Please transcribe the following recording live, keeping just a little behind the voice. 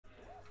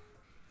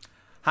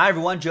Hi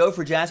everyone, Joe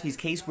for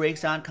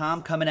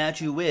JaspysCaseBreaks.com coming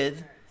at you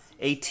with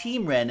a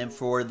team random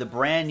for the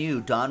brand new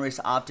Donruss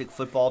Optic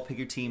Football Pick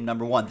Your Team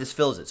 #1. This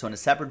fills it, so in a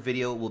separate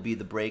video will be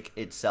the break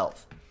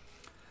itself.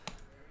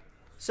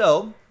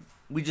 So,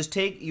 we just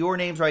take your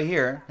names right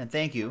here, and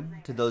thank you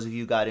to those of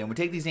you who got in. We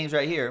take these names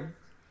right here,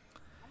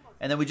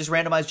 and then we just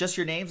randomize just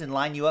your names and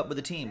line you up with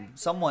a team.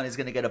 Someone is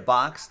going to get a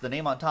box. The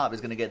name on top is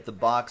going to get the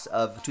box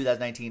of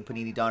 2019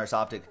 Panini Donruss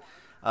Optic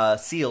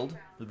sealed.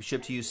 It'll be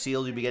shipped to you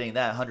sealed. You'll be getting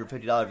that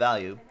 $150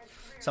 value.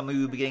 Some of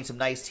you will be getting some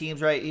nice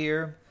teams right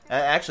here.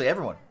 Actually,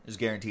 everyone is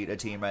guaranteed a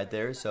team right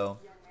there. So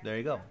there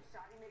you go.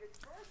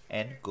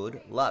 And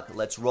good luck.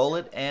 Let's roll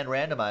it and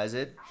randomize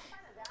it.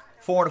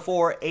 4 and a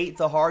 4, 8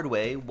 the hard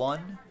way.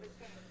 1,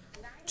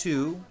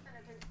 2,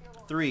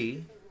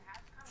 3,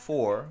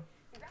 4,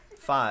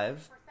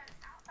 5,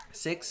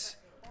 6,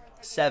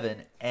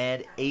 7,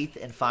 and 8th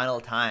and final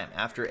time.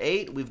 After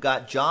 8, we've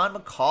got John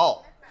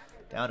McCall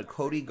down to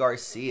Cody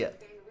Garcia.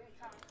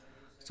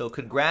 So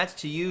congrats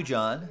to you,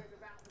 John.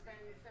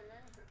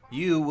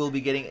 You will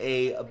be getting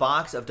a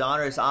box of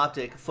Donruss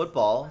Optic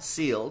football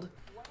sealed.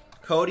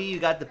 Cody, you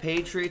got the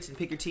Patriots and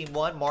Pick Your Team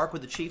 1. Mark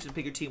with the Chiefs and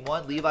Pick Your Team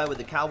 1. Levi with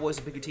the Cowboys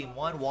and Pick Your Team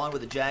 1. Juan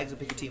with the Jags and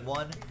Pick Your Team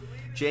 1.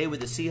 Jay with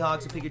the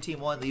Seahawks and Pick Your Team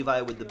 1.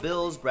 Levi with the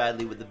Bills.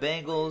 Bradley with the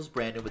Bengals.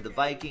 Brandon with the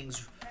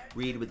Vikings.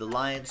 Reed with the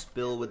Lions.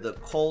 Bill with the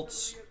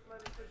Colts.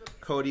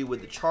 Cody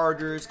with the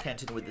Chargers.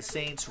 Kenton with the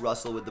Saints.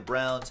 Russell with the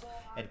Browns.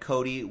 And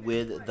Cody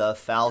with the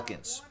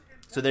Falcons.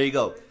 So there you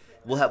go.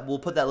 We'll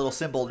put that little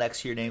symbol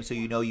next to your name so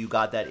you know you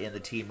got that in the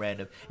team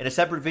random. In a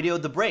separate video,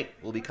 the break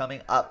will be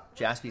coming up.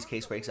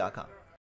 JaspysCaseBreaks.com.